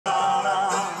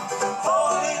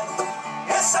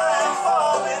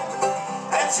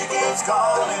it's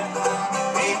calling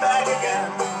me back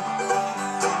again.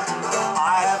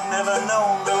 I have never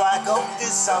known the like of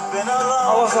this. I've been alone.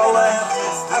 Alles al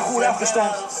goed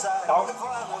afgestemd. Nou,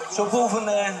 zo boven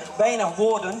weinig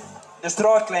woorden, de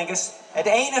Stroatklinkers. Het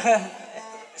enige,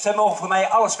 ze mogen voor mij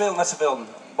alles spelen wat ze wilden.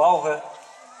 Behalve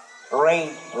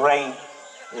Rain, Rain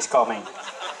is coming.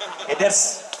 Het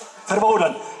is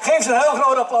verboden. Geef ze een heel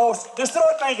groot applaus, de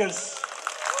Stroatklinkers.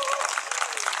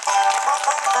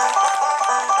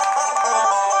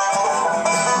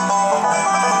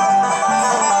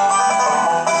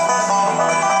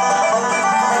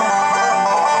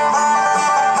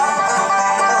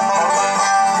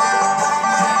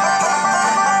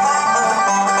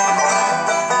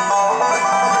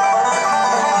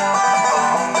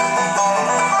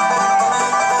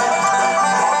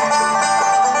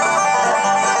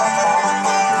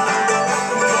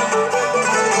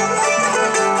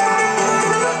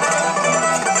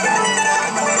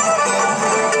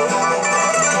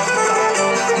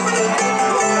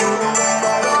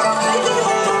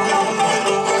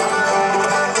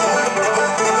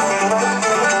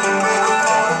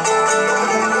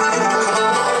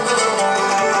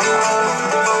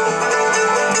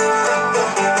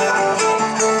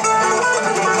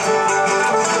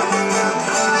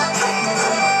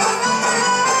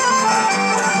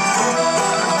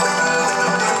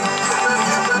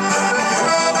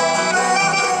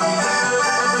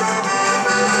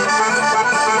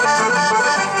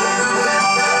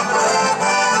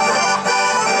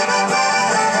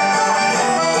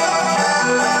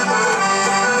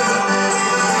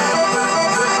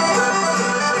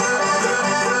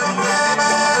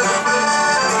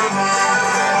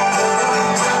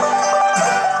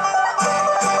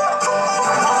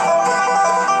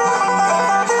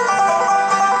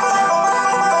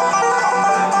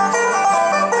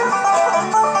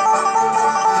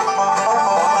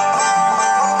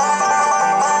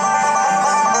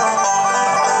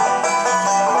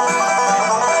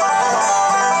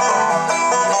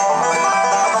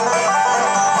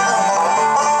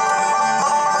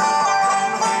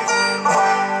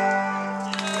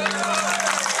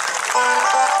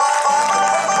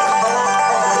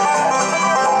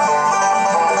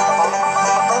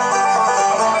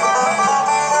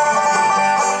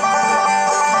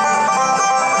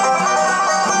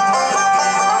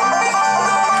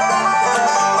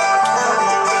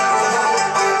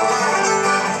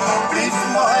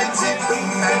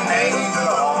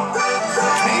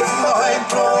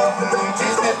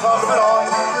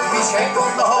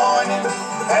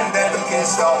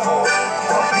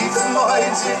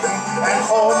 En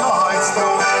gewoon naar huis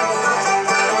toe.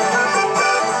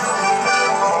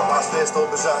 Was best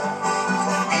op bezuin,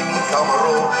 wie mijn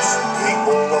kameroos, ik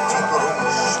bol op die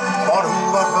roos. Maar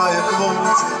hoe wat wij het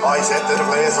woont, hij zet er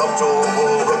vlees op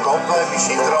tafel, de kop bij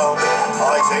misschien trouw.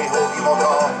 Hij zei ook iemand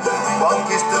aan, want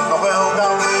is het nog wel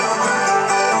dan.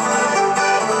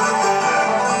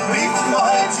 Blijf nog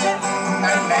even zitten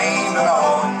en neem me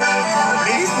aan.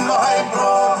 Blijf nog even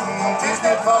praten, het is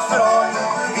net wat verhaal.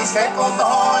 Wie schek op de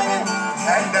haaien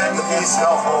en dan is het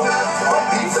wel vol. Maar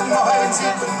blijf nog even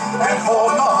zitten en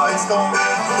gewoon naar huis toe.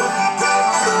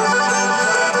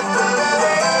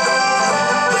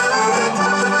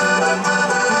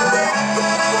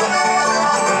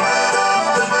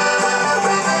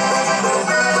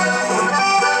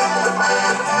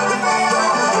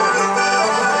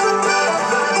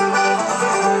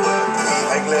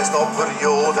 Op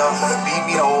verjaardag bij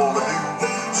mijn oude buur.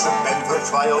 Ze bent voor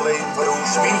twee alleen voor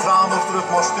ons mijn vrouw nog terug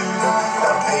moest sturen.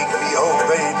 Dat leek me ook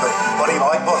beter, maar die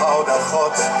weet behoud dat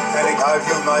God. En ik huif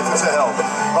je nooit verteld,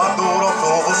 wat door op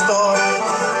tafel staat.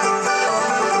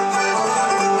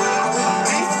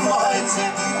 Blijf nog eens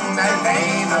zitten en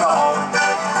neem me aan.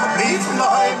 Blijf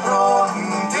nog even praten,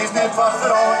 het is net wat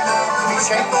verhaal. Wie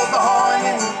schenkt op de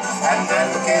haaien en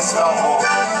dan is het wel hoog.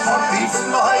 Maar blijf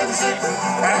nog even zitten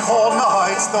en gewoon naar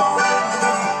huis toe.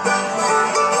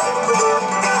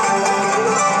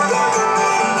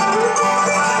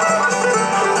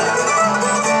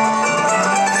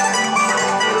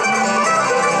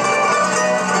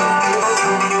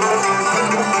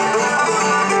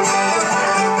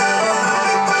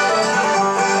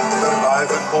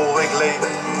 Ik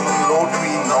leven, nooit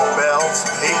wie nog belt.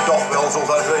 Ik toch wel zo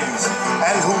dat weet.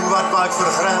 En hoe wat maakt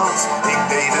vergreld? Ik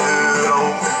deed de euro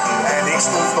en ik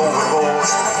stond overboord.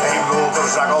 Een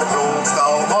motorzak op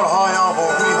roodstal, maar hij af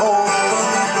op die hoofd.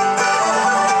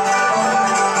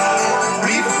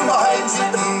 Blijf nog even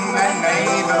zitten en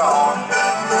neem me aan.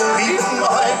 Blijf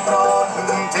nog even praten,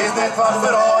 het is net wat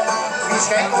verhaal. Wie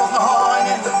schenkt op de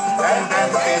haaien en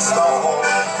dan is het al vol.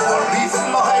 Maar blijf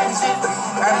nog even zitten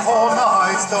en gewoon naar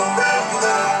huis toe.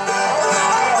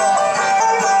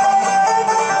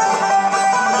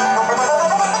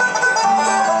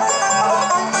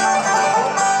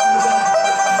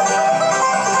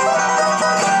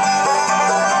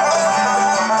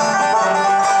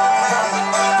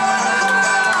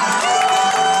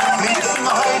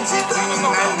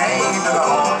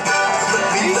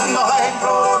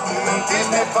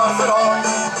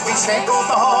 schenkelt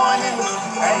de hanen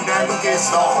en dan is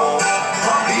het nog op.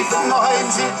 Blijf nog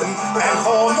even zitten en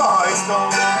gewoon naar huis toe.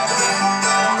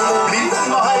 Blijf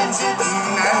nog even zitten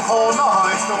en gewoon naar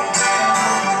huis toe.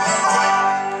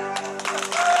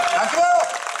 Dankjewel.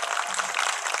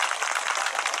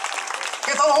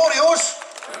 Kun je het al horen, jongens?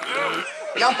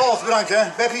 Jan Pauls, bedankt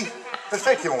hè. Beppie,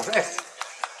 perfect jongens, echt.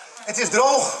 Het is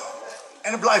droog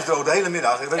en het blijft droog de hele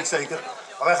middag, dat weet ik zeker.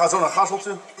 Maar wij gaan zo naar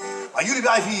Gasseltje. Maar jullie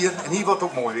blijven hier en hier wordt het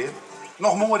ook mooi weer.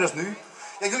 Nog mooier dan nu.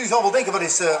 Ja, jullie zullen wel denken,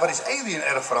 wat is Alien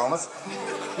erg veranderd?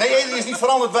 Nee, Alien is niet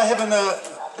veranderd. Wij hebben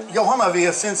Johanna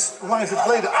weer sinds, hoe lang is het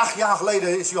geleden? 8 jaar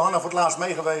geleden is Johanna voor het laatst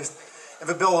mee geweest. En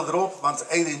we belden erop, want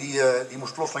Alien die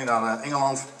moest plotseling naar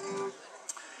Engeland.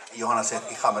 En Johanna zegt,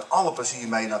 ik ga met alle plezier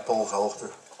mee naar Poolse hoogte.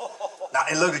 Nou,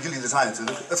 en leuk dat jullie er zijn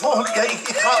natuurlijk. Het volgende, ja,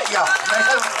 ik ga, ja.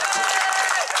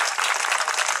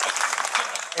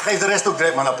 Ik geef de rest ook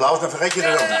direct maar een applaus, dan vergeet je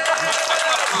er ook niet.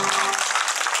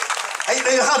 Hey,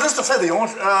 nee, we gaan rustig verder,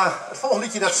 jongens. Het volgende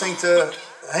liedje dat zingt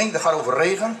Henk, dat gaat over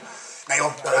regen. Nee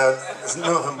joh, dat is een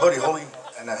nummer van Buddy Holly.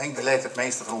 En Henk die leert het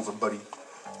meeste van onze Buddy.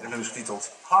 En het nummer is getiteld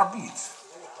Heartbeat.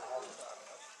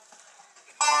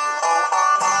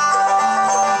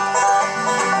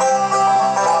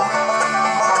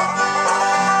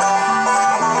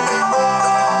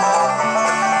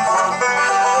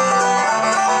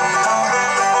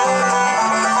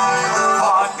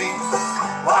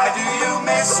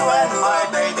 When my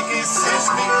baby kisses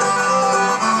me,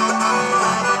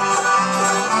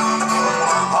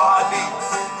 heartbeat,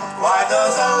 why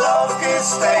does a love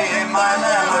kiss stay in my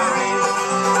memory?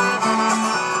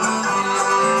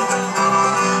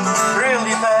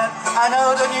 Really bad, I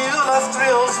know the new love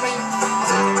thrills me.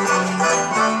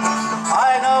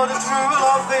 I know the true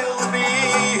love will be.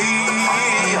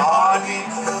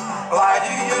 Heartbeat, why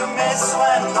do you miss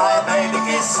when my baby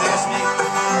kisses me?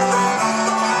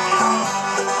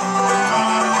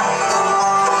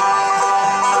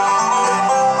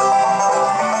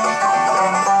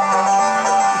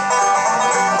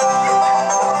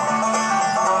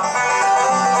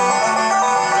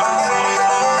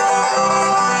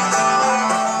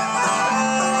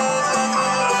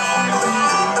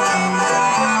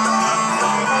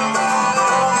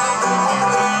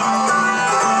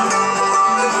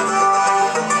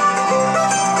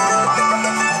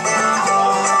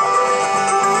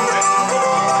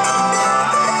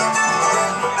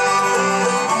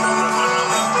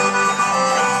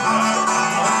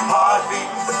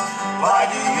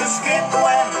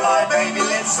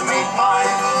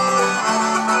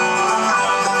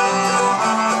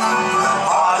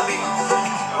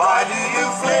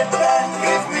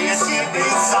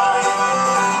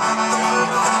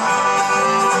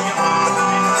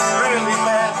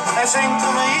 Sing to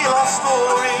me love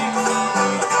story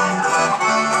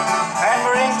and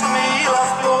bring to me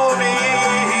love glory.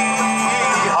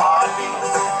 Heartbeat,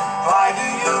 why do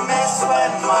you miss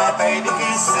when my baby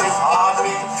kisses?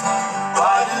 Heartbeat,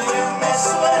 why do you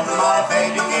miss when my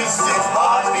baby kisses?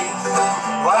 Heartbeat,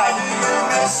 why do you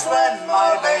miss when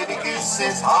my baby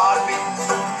kisses? Heartbeat,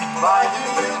 why do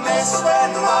you miss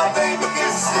when my baby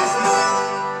kisses?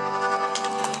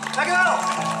 Check it out.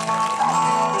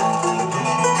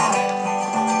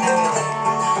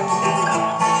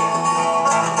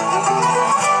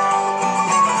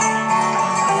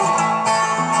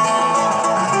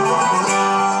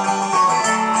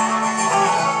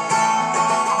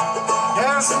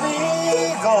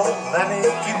 Let me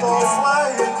keep on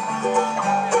flying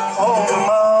over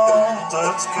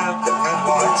mountains kept with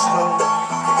white snow.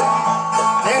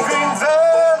 In green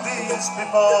valleys,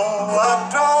 people are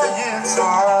trying so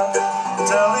hard to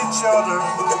tell each other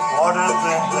what a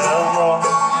thing they'll know.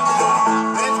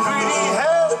 With greedy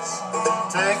heads,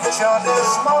 take each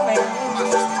other's money,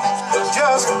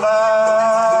 just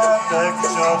back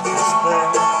each other's pay.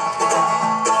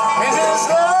 In this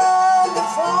land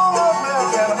full of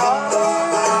milk and honey,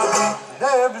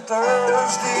 every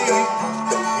Thursday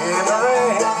in the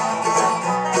rain,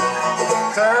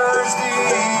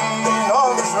 Thursday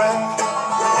always rain.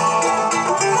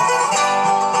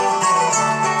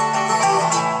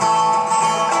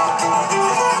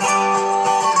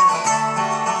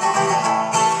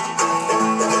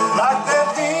 Like that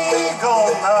eagle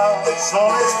now,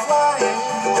 sun is flying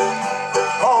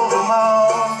over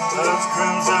mountains,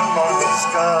 crimson on the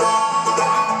sky,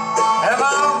 and I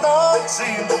don't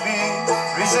seem to be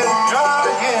reason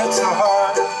trying so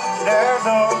hard. There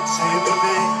don't seem to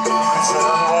be reason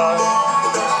why.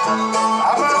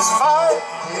 I must fight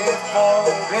it for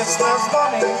Christmas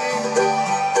money.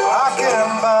 I can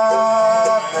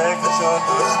buy next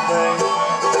other's day.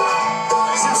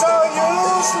 Since I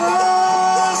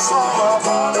useless on my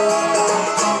money,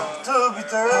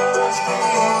 thirsty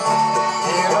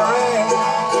in the rain.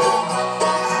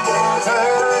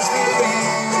 Thirsty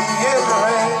in the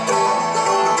rain.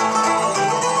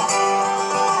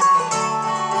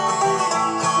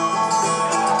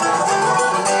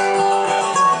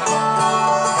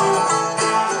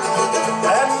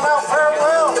 And now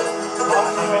farewell,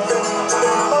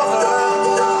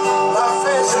 my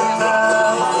fishing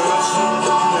now.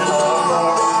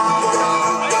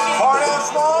 For this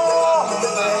moment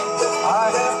I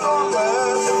have no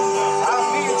less. I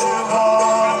need you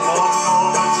all.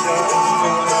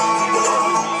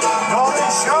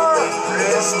 Northern Shore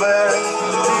is where the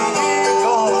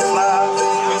eagle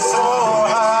flies so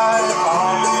high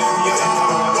on you.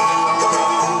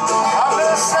 I'm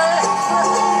the same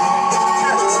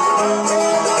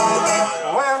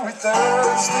when we're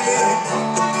thirsty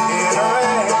in the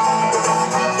rain.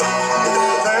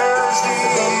 Thirsty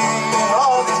in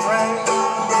all this rain.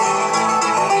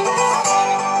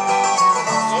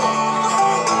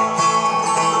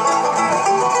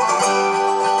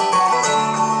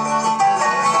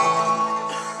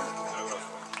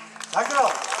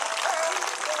 Dankjewel.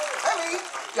 Henny?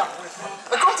 Ja,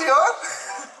 daar komt hij hoor.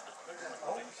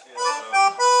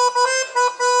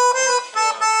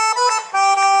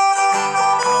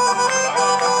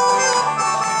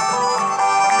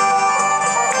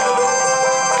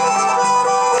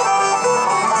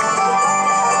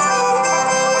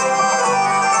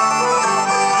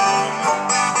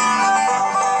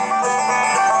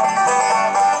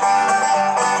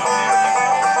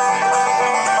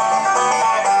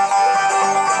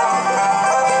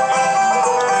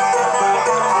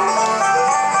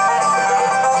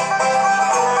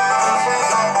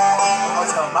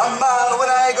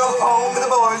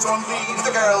 Won't leave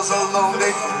the girls alone. They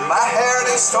pull my hair,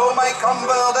 they stole my comb.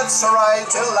 Well, that's alright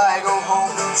till I go home.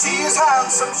 She is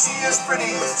handsome, she is pretty,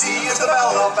 she is the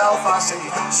belle of Belfast City.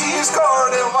 She is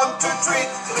Gordon, 1, 2, 3.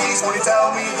 Please, won't you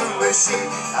tell me who is she?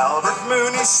 Albert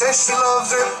Mooney says she loves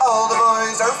her. All the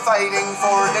boys are fighting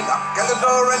for the knock at the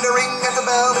door and the ring at the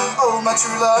bell. Oh, my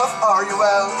true love, are you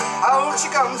well? Out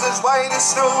she comes as white as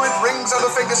snow. It rings on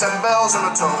the fingers and bells on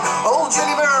the toe. Old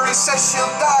Jenny Murray says she'll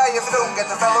die if you don't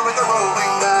get the fellow with the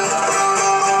rolling band.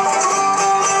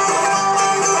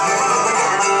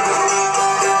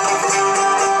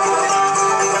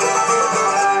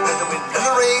 In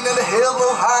the rain and the hill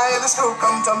blow high and the snow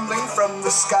come tumbling from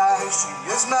the sky. She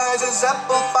is nice as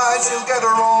apple pie, she'll get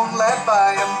her own lad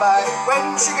by and by.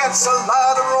 When she gets a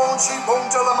lot of her own, she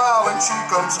won't tell them how when she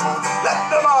comes home. Let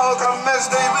them all come as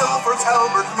they will, for it's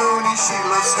Albert Mooney she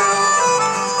loves still.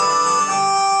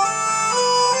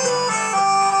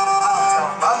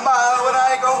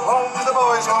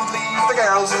 Won't leave the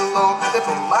girls alone. They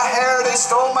pull my hair, they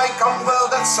stole my comb. Well,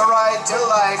 that's alright till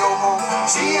I go home.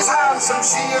 She is handsome,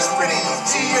 she is pretty,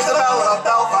 she is the belle of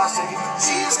Belfast City.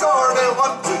 She is Gordon,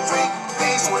 1, 2, 3.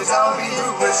 Please, will you tell me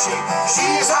who is she? She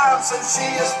is handsome, she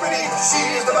is pretty,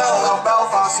 she is the belle of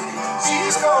Belfast City. She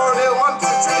is Gordon, 1, 2,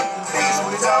 3. Please,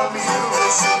 will you tell me who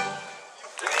is she?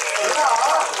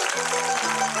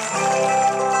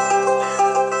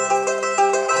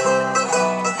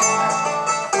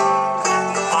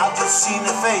 Seen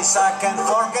her face, I can't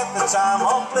forget the time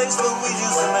or place where we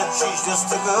just met. She's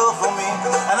just a girl for me,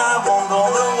 and I won't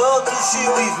know the world till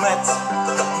we've met.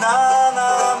 Na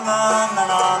na na na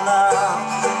na na.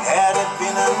 Had it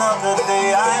been another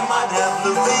day, I might have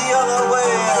looked the other way,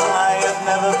 and I have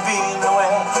never been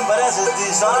aware. But as it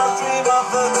is, I'll dream of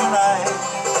her tonight.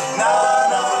 Na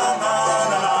na na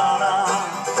na na na.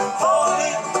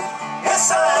 Falling,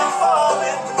 yes I am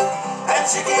falling, and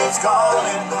she keeps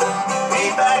calling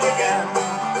me back again.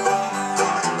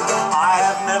 I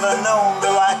have never known the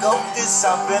like of this.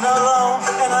 I've been alone,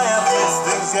 and I have missed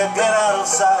things that get out of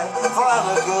sight. For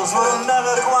other girls were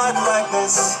never quite like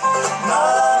this. Na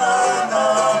na na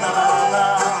na na na.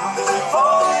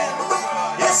 Falling,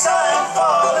 yes I am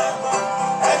falling,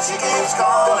 and she keeps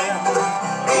calling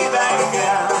me back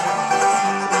again.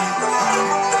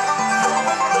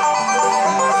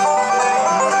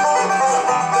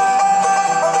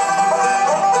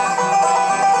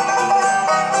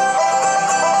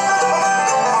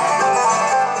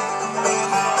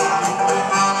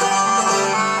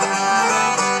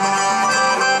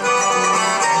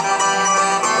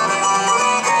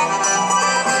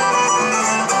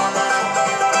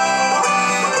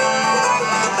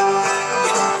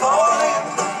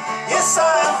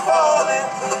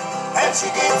 She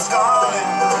keeps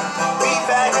calling me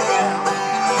back again.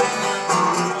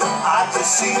 I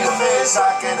just see her face,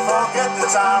 I can't forget the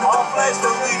time or place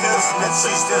where we just met.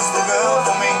 She's just a girl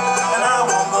for me, and I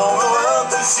won't know the world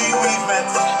till we've met.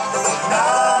 Na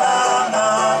na na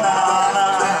na na.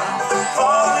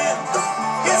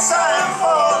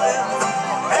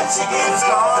 she keeps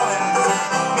calling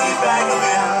me back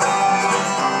again.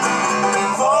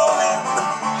 Falling,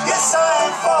 yes I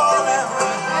am falling,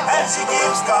 and she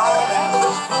keeps calling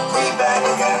me back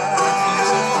again.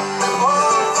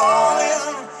 Oh,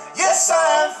 falling, yes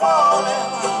I am falling,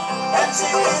 and she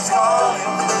keeps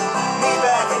calling me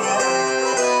back again.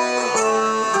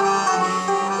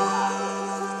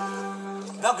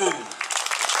 Dank u.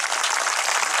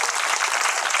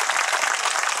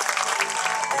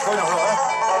 Gooi nog wel, hè?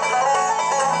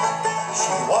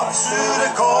 She walks through the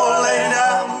cold, lay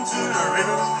down to the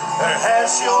river. Her hair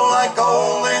shone like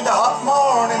gold in the hot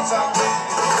morning sun.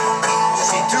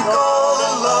 She took all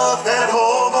the love that a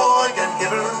poor boy can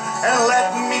give her and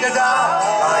left me to die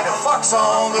like a fox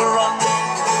on the run.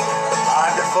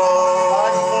 Like a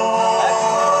fox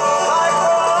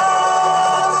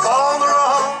on the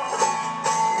run.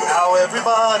 Now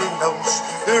everybody knows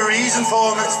the reason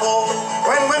for men's fall.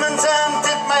 When women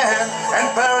tempted man and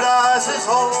paradise is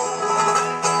whole.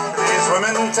 These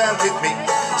women tempted me,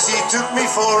 she took me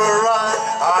for a ride.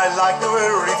 I like the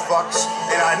weary fox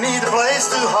and I need a place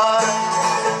to hide.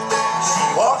 She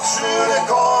walks through the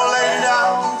cold, lay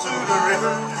down to the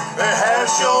river. Her hair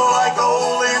shone like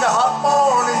gold in the hot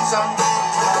morning sun.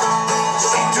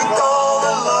 She took all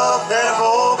the love that a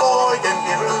poor boy can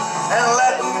give her and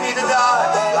left me to die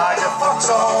like a fox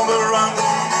on the run.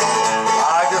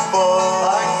 Like a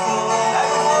fox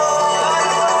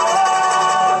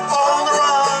on the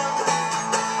run.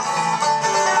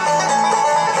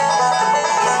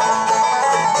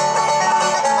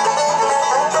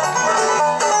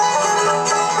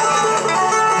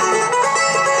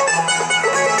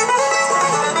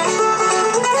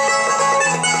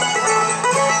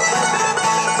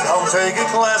 Take a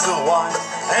glass of wine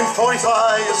and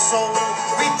fortify your soul.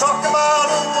 We talk about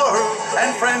the world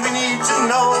and friend we need to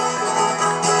know.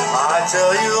 I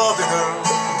tell you of the girl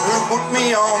who put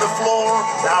me on the floor.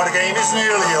 Now the game is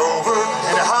nearly over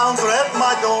and the hounds are at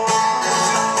my door.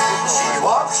 She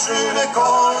walks through the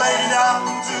cold, lay down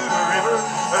to the river.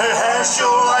 Her hair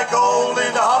shone like gold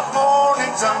in the hot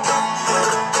morning sun.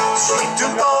 She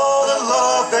took all the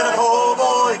love that a poor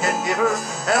boy can give her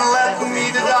and left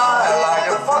me to die like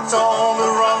a fox on the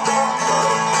run.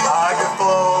 Like a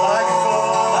fox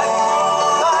on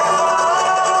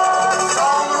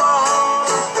the run.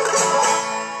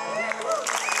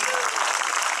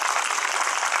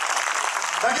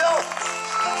 Dankjewel.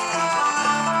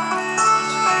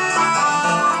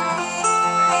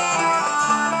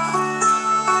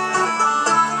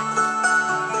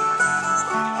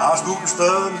 Als boeken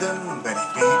steunden ben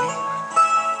ik Bibi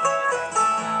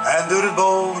en door het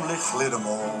boom ligt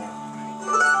gliddermol.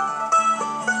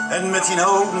 En met zijn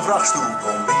houten vrachtstoel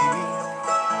komt Bibi,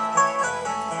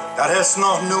 dat is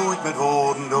nog nooit met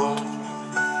woorden door.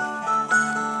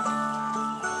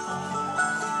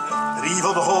 Rief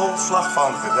op de golfslag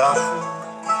van gedachten,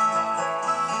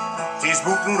 het is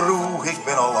boekenroeg, ik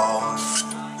ben al lang.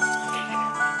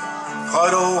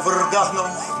 Gaat overdag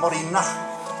nog, maar die nacht.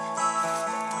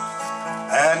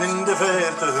 En in de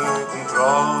verte heurt een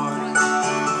traan.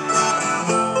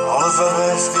 Alles wat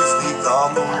west is niet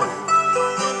aan mooi.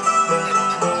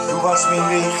 Toen was mijn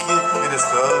wiegje in de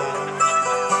struik.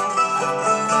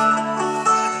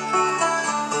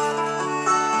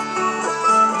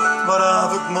 Wat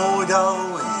heb ik mooi al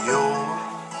in jou.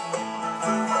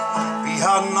 Wie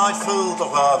had nooit veel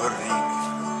toch wel riek.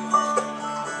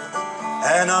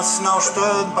 En als nou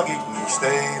steun pak ik mijn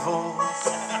stevels.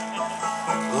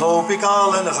 Loop ik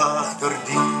al en achter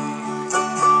die.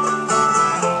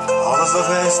 Alles wat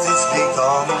west is, ligt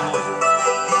aan me.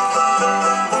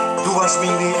 Toen was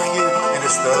mijn wiegje in de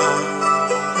steun.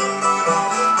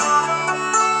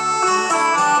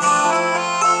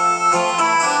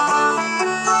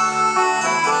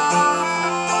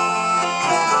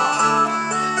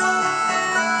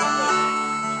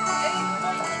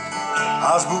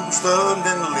 Als boemsteun,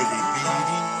 dan lig ik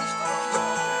biedi.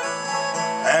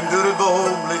 En door het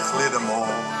boom ligt gliddermol.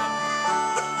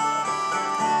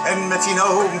 En met zijn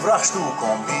ogen vrachtstoel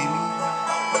komt Bibi.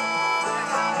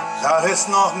 Dat is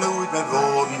nog nooit met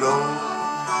woorden door.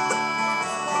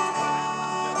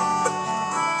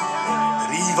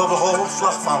 Rief op de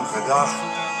golfslag van gedachten.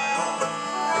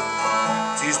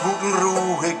 Het is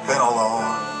boekenroeg, ik ben al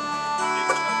aan.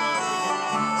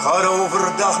 Gaat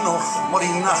overdag nog, maar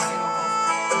die nacht.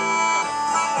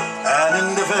 En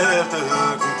in de verte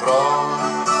heurt een traan.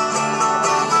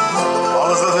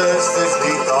 Alles wat west is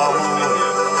niet al mooi.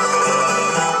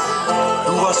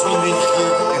 Toen was mijn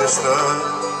wiegje in de steun.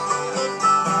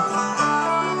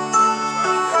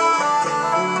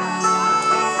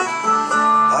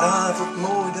 Maar hij heeft het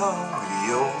mooi dan, die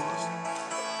jongens.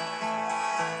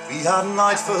 die had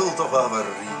nooit veel toch wel weer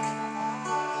riek.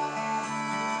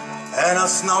 En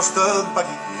als nou stuk pak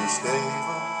ik mijn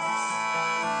stevels,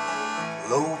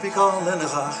 loop ik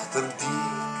alleenig achter die.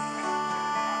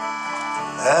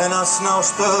 En als nou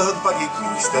stuk pak ik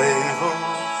mijn stevels,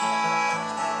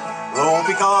 loop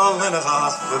ik alleenig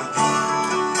achter die.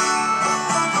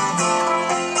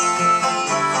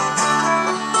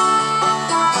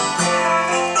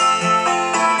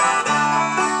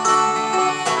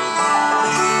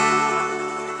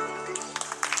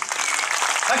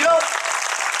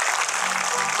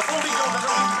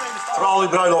 Voor al die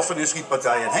bruiloften en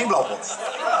schietpartijen. Heen blauwpot.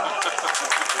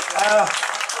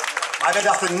 Maar wij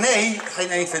dachten nee,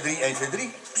 geen 1, 2, 3, 1, 2,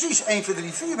 3. Precies, 1, 2,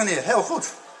 3, 4 meneer. Heel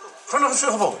goed. Gewoon nog eens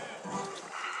teruggevonden.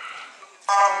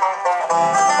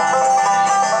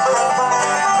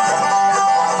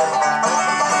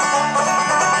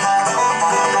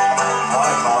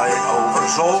 Hij gaat over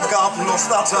zo'n kant nog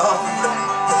staat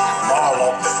maar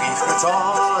op 5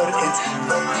 gitaar in het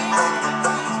uur.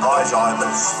 Hij zei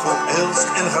dus voor Ilst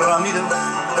en Granide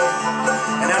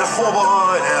en er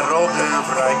gobber en rode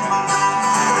vrij.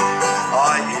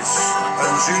 Hij is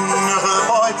een zunnige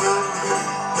pijper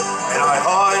en hij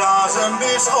gaat als een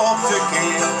bis op de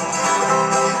keer.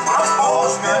 Als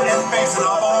Boske en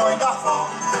Pinkster op een dag van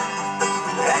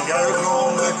en jeugd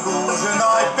om de koezen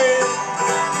uit beer.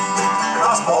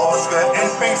 Als Boske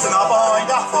en Pinkster op een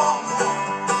dag van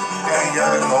en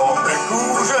jeugd om de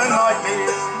koezen uit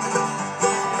beer.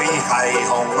 Wie hij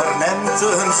honger neemt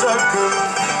een suiker,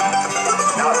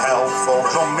 dat helpt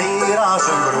volgens om meer aan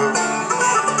zijn brug.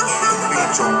 Wie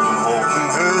toen op een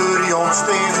heurie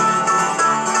ontsteen,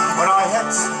 maar hij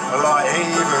het laat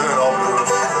even op rug.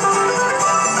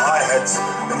 Hij het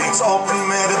niks op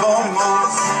met de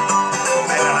boomhoofd,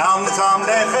 en een hand aan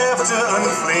de geeft ze een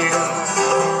vleer.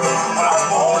 Maar als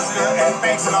Boske en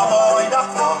Pinkster op een dag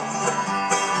van,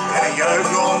 en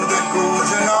jeugd om de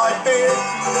koezen uit beer.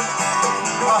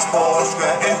 Als Boske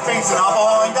en Pinkster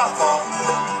op een dag van,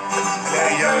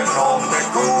 en jeugd om de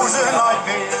koezen uit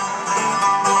beer.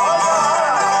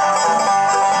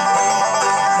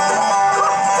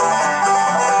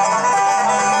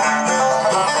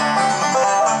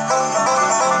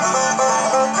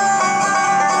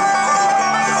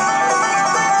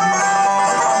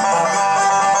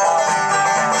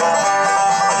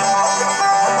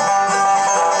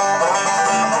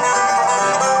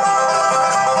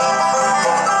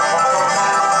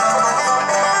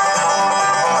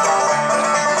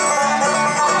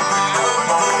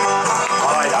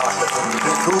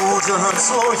 Een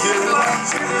slootje,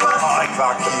 hij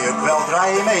kwak hier wel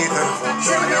 3 meter voet.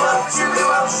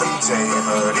 Ziet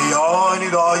tegen die hij nu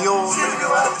daar joh,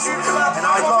 en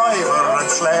hij blijft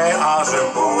het slee aan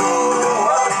zijn boot.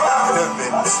 De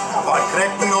wind, wat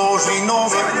trekt nou zien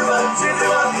over,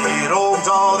 die rookt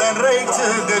al en reekt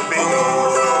de wind.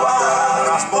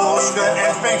 Als Boske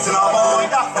en Pinkster op een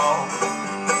dag van,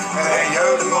 en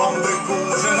jeugd om de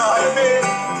koezen uit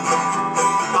weer.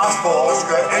 Als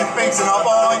Boske en Pinkster op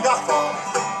een dag van,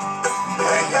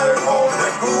 en jeugd om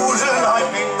de koezen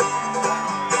uit meer.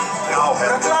 Nou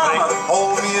het brengt,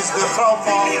 homie is de grap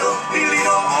van,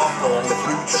 want de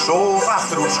vloed zo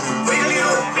achter ons schuur.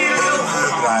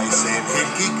 De prijs zit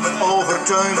geen kiek over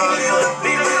teunen,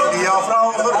 jouw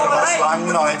vrouw was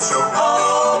lang nooit zo.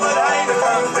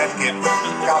 Het kind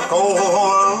kan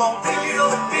kolen,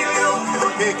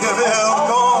 ik wil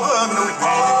komen nooit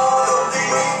meer.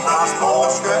 Als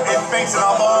Boske en Pinkster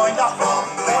op een dag van,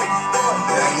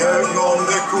 en jeugd om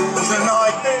de koezen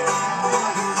uit meer.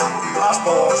 Als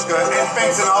Boske en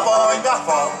Pinkster op een dag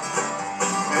van,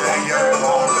 en jeugd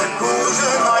om de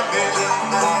koezen uit meer.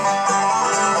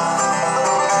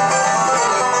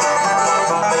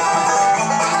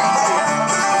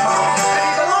 En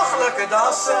die belachelijke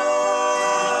dassen